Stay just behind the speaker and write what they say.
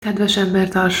Kedves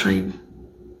embertársaim!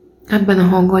 Ebben a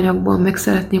hanganyagban meg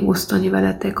szeretném osztani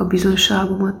veletek a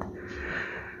bizonyságomat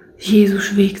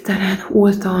Jézus végtelen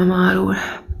oltalmáról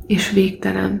és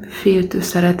végtelen féltő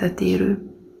szeretetéről.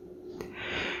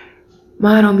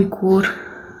 Már amikor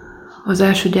az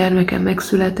első gyermekem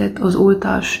megszületett, az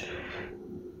oltás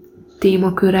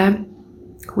témaköre,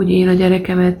 hogy én a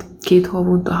gyerekemet 2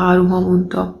 havonta, 3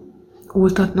 havonta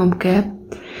oltatnom kell,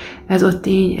 ez a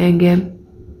tény engem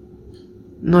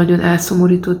nagyon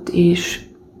elszomorított, és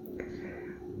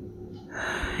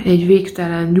egy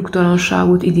végtelen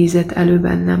nyugtalanságot idézett elő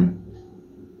bennem.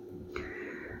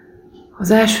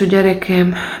 Az első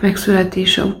gyerekem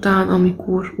megszületése után,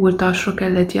 amikor oltásra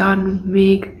kellett járnunk,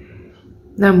 még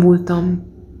nem voltam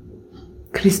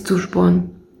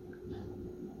Krisztusban.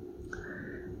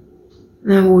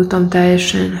 Nem voltam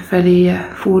teljesen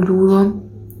feléje fordulva.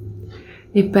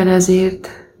 Éppen ezért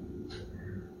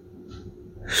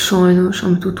sajnos,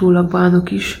 amit utólag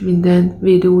bánok is, minden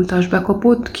védőoltás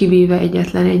bekapott, kivéve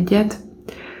egyetlen egyet.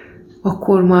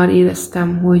 Akkor már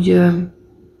éreztem, hogy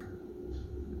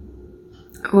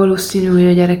valószínű, hogy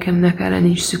a gyerekemnek erre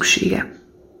nincs szüksége.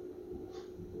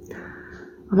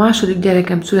 A második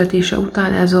gyerekem születése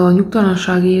után ez a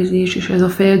nyugtalanságérzés és ez a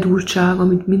feldúltság,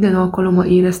 amit minden alkalommal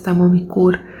éreztem,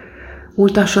 amikor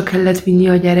oltásra kellett vinni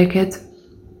a gyereket,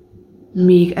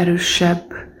 még erősebb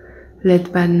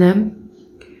lett bennem.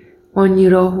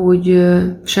 Annyira, hogy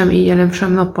sem éjjelem,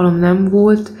 sem nappalom nem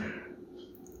volt.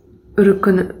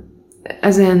 Örökön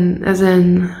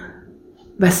ezen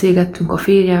beszélgettünk a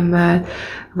férjemmel,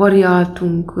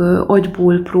 variáltunk,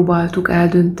 agyból próbáltuk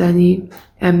eldönteni,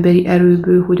 emberi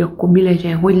erőből, hogy akkor mi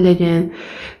legyen, hogy legyen,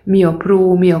 mi a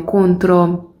pro, mi a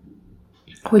kontra,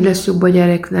 hogy lesz jobb a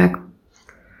gyereknek.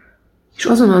 És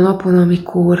azon a napon,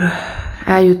 amikor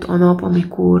eljött a nap,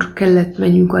 amikor kellett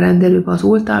menjünk a rendelőbe az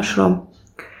oltásra,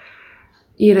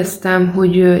 éreztem,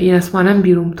 hogy én ezt már nem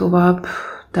bírom tovább,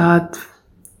 tehát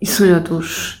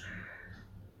iszonyatos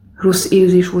rossz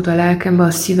érzés volt a lelkemben,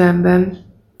 a szívemben.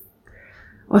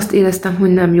 Azt éreztem, hogy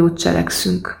nem jót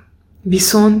cselekszünk.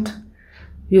 Viszont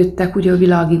jöttek ugye a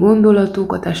világi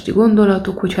gondolatok, a testi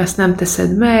gondolatok, hogy ha ezt nem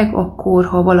teszed meg, akkor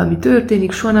ha valami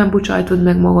történik, soha nem bocsájtod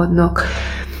meg magadnak,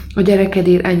 a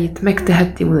gyerekedért ennyit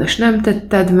megtehettél volna, és nem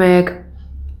tetted meg.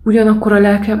 Ugyanakkor a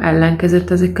lelkem ellenkezett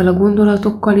ezekkel a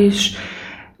gondolatokkal, és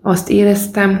azt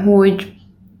éreztem, hogy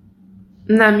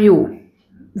nem jó.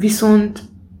 Viszont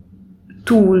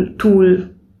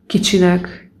túl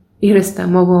kicsinek éreztem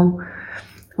magam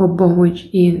abban, hogy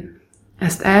én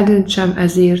ezt eldöntsem,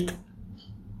 ezért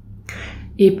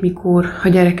épp mikor a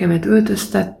gyerekemet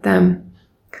öltöztettem,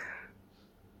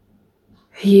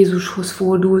 Jézushoz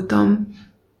fordultam,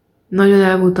 nagyon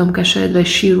el voltam keseredve,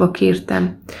 és sírva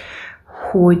kértem,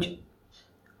 hogy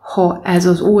ha ez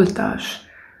az oltás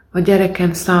a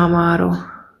gyerekem számára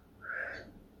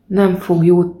nem fog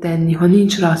jót tenni, ha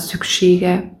nincs rá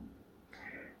szüksége,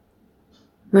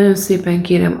 nagyon szépen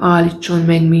kérem, állítson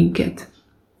meg minket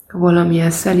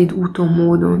valamilyen szelíd úton,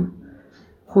 módon,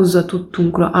 hozza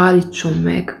tudtunkra, állítson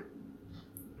meg,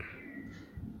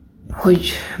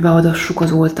 hogy beadassuk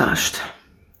az oltást.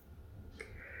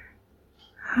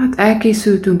 Hát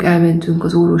elkészültünk, elmentünk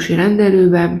az orvosi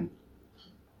rendelőbe,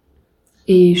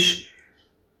 és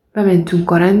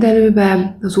bementünk a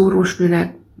rendelőbe, az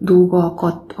orvosnőnek dolga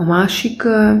akadt a másik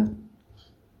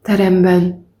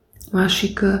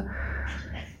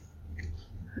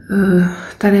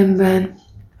teremben,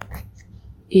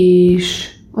 és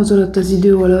az alatt az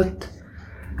idő alatt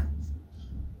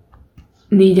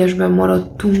 4-esben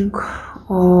maradtunk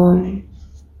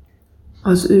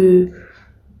az ő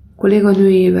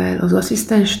kolléganőjével, az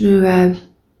asszisztensnővel,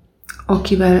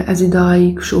 akivel ez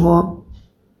idáig soha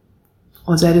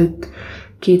azelőtt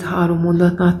 2-3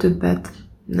 mondatnál többet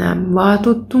nem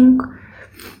váltottunk.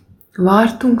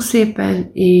 Vártunk szépen,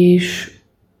 és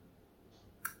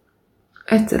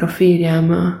egyszer a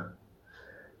férjem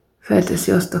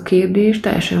felteszi azt a kérdést,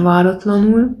 teljesen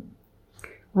váratlanul.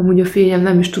 Amúgy a férjem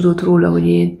nem is tudott róla, hogy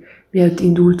én, mielőtt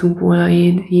indultunk volna,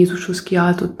 én Jézushoz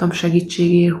kiáltottam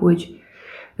segítségért, hogy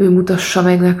ő mutassa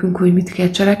meg nekünk, hogy mit kell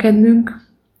cselekednünk.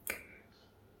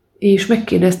 És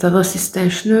megkérdezte az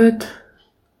asszisztensnőt,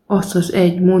 azt az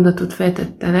egy mondatot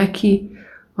feltette neki,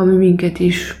 ami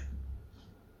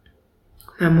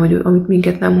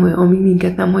minket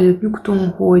nem hagyott nyugton,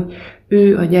 hogy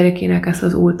ő a gyerekének ezt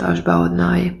az oltást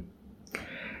beadná.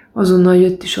 Azonnal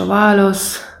jött is a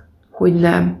válasz, hogy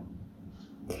nem.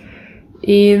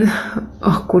 Én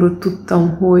akkor ott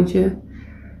tudtam, hogy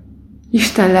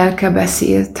Isten lelke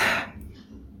beszélt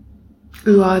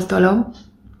ő általa,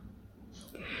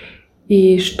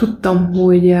 és tudtam,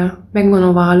 hogy megvan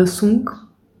a válaszunk,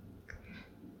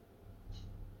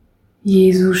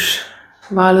 Jézus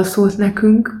válaszolt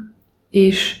nekünk,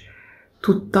 és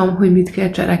tudtam, hogy mit kell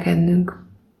cselekednünk.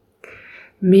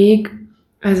 Még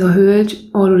ez a hölgy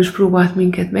arról is próbált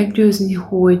minket meggyőzni,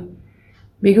 hogy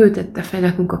még ő tette fel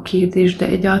nekünk a kérdést, de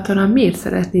egyáltalán miért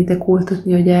szeretnétek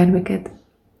oltatni a gyermeket?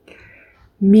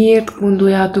 Miért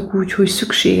gondoljátok úgy, hogy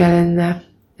szüksége lenne?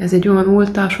 Ez egy olyan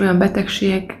oltás, olyan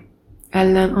betegségek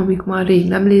ellen, amik már rég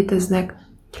nem léteznek.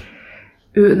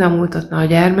 Ő nem oltatna a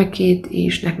gyermekét,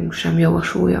 és nekünk sem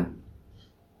javasolja.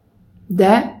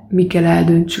 De mi kell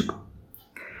eldöntsük.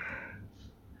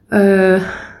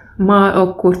 Már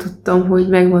akkor tudtam, hogy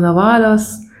megvan a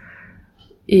válasz,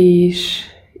 és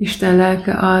Isten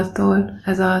lelke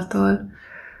ezáltal,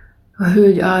 a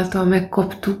hölgy által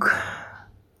megkaptuk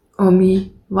a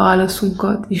mi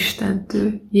válaszunkat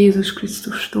Istentől, Jézus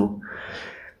Krisztustól.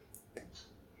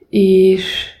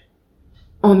 És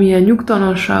amilyen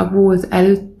nyugtalanság volt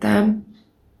előttem,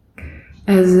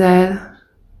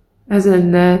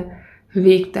 ezennel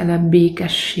végtelen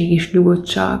békesség és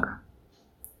nyugodtság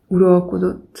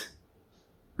uralkodott,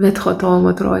 vett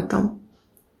hatalmat rajtam.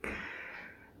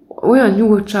 Olyan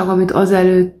nyugodtság, amit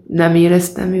azelőtt nem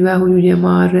éreztem, mivel hogy ugye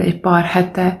már egy pár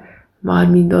hete már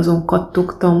mind azon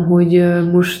kattogtam, hogy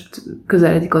most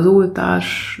közeledik az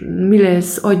oltás, mi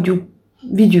lesz, adjuk,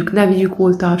 vigyük, ne vigyük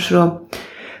oltásra,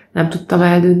 nem tudtam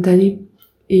eldönteni,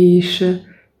 és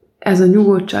ez a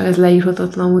nyugodtság, ez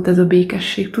leírhatatlan volt, ez a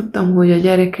békesség. Tudtam, hogy a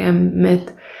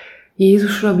gyerekemet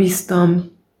Jézusra bíztam,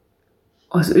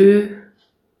 az ő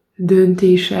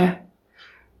döntése,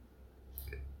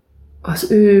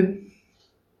 az ő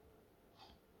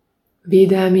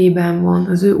védelmében van,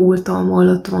 az ő oltalma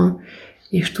alatt van,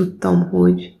 és tudtam,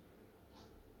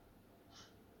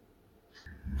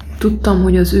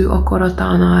 hogy az ő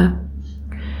akaratánál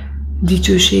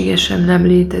dicsőségesen nem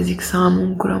létezik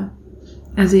számunkra.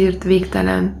 Ezért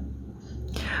végtelen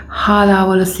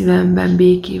hálával a szívemben,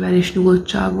 békével és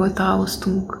nyugodtsággal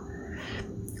távoztunk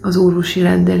az orvosi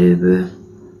rendelőből.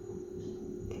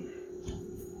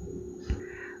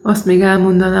 Azt még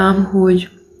elmondanám, hogy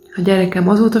a gyerekem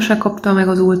azóta se kapta meg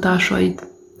az oltásait,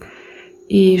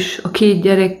 és a két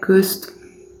gyerek közt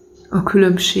a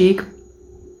különbség,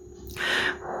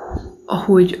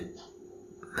 ahogy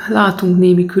látunk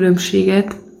némi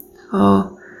különbséget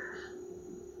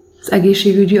az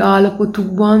egészségügyi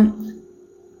állapotukban.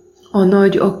 A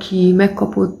nagy, aki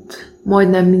megkapott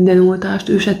majdnem minden oltást,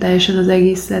 ő se teljesen az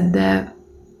egészet, de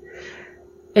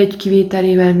kettő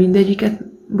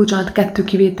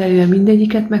kivételével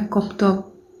mindegyiket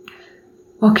megkapta.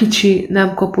 A kicsi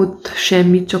nem kapott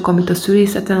semmit, csak amit a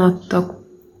szülészeten adtak.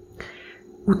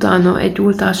 Utána egy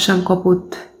oltást sem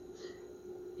kapott,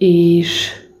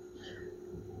 és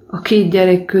a két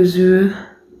gyerek közül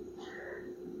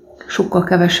sokkal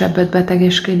kevesebbet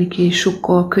betegeskedik, és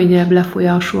sokkal könnyebb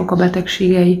lefolyásolnak a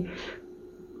betegségei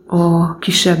a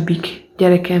kisebbik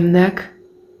gyerekemnek,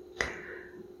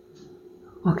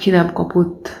 aki nem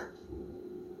kapott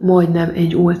majdnem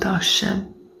egy oltást sem.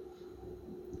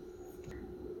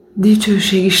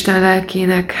 Dicsőség Isten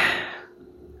lelkének,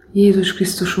 Jézus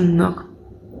Krisztusunknak,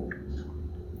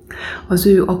 az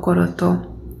ő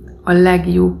akarata a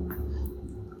legjobb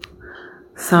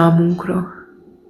számunkra.